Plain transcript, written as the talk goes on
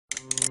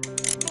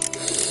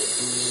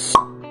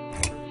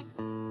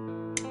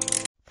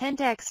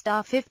Pentax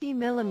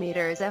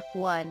 .50mm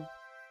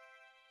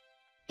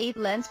f1.8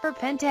 lens for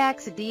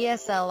Pentax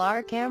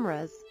DSLR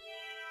cameras.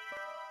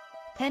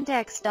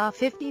 Pentax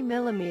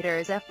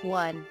 .50mm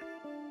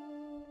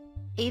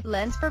f1.8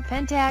 lens for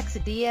Pentax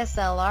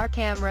DSLR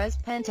cameras.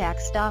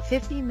 Pentax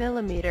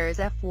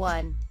 .50mm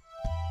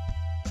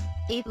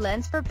f1.8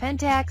 lens for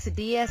Pentax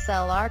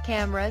DSLR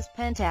cameras.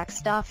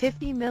 Pentax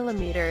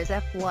 .50mm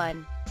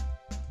f1.8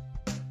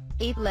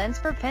 lens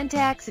for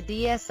Pentax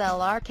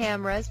DSLR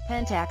cameras.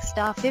 Pentax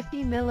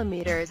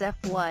 .50mm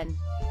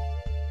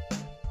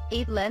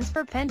f1.8 lens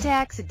for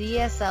Pentax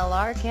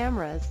DSLR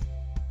cameras.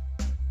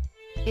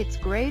 It's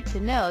great to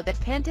know that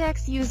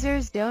Pentax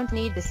users don't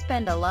need to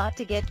spend a lot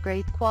to get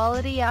great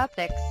quality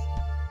optics.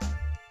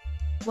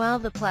 While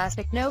the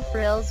plastic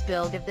no-frills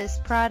build of this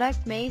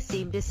product may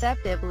seem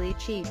deceptively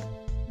cheap,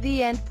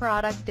 the end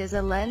product is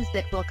a lens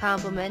that will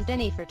complement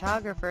any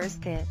photographer's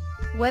kit,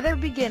 whether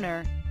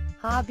beginner,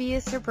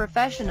 hobbyist or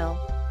professional.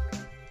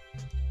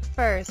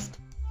 First,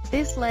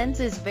 this lens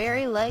is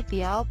very light.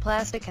 The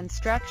all-plastic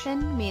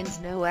construction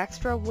means no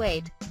extra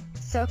weight,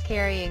 so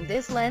carrying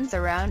this lens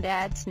around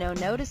adds no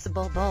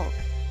noticeable bulk.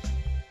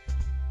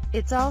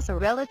 It's also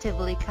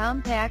relatively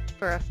compact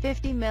for a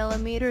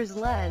 50mm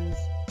lens,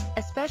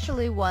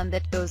 especially one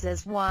that goes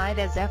as wide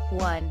as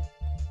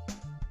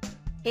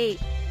f1.8.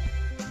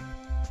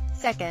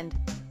 Second,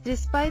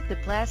 despite the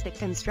plastic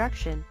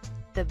construction,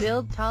 the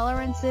build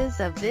tolerances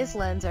of this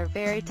lens are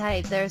very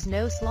tight. There's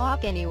no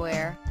slop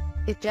anywhere.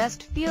 It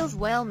just feels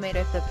well made.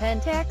 If the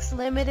Pentax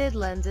Limited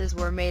lenses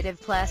were made of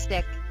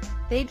plastic,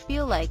 they'd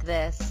feel like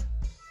this.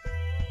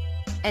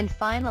 And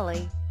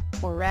finally,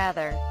 or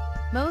rather,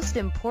 most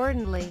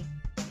importantly,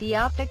 the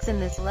optics in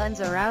this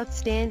lens are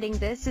outstanding.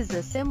 This is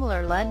a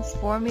similar lens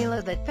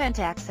formula that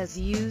Pentax has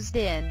used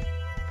in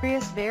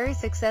previous very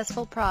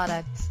successful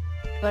products,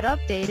 but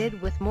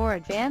updated with more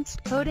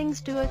advanced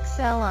coatings to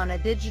excel on a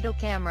digital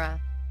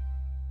camera.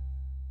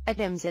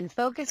 Items in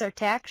focus are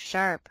tack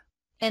sharp,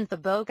 and the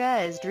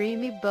bokeh is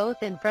dreamy.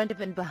 Both in front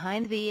of and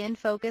behind the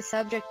in-focus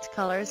subject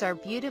colors are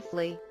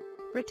beautifully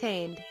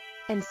retained,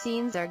 and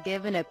scenes are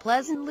given a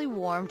pleasantly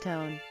warm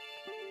tone.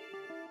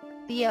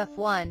 The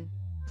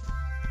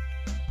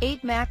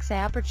f1.8 max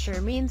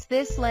aperture means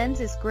this lens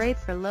is great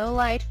for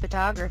low-light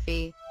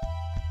photography.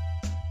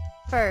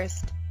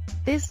 First,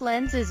 this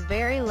lens is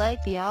very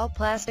light. The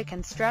all-plastic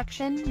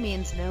construction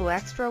means no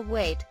extra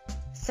weight,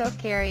 so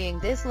carrying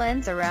this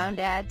lens around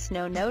adds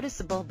no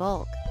noticeable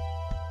bulk.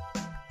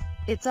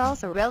 It's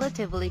also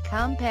relatively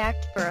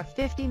compact for a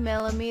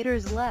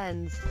 50mm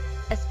lens,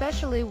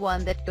 especially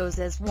one that goes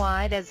as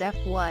wide as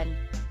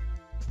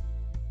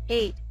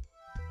f1.8.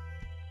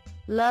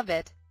 Love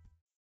it!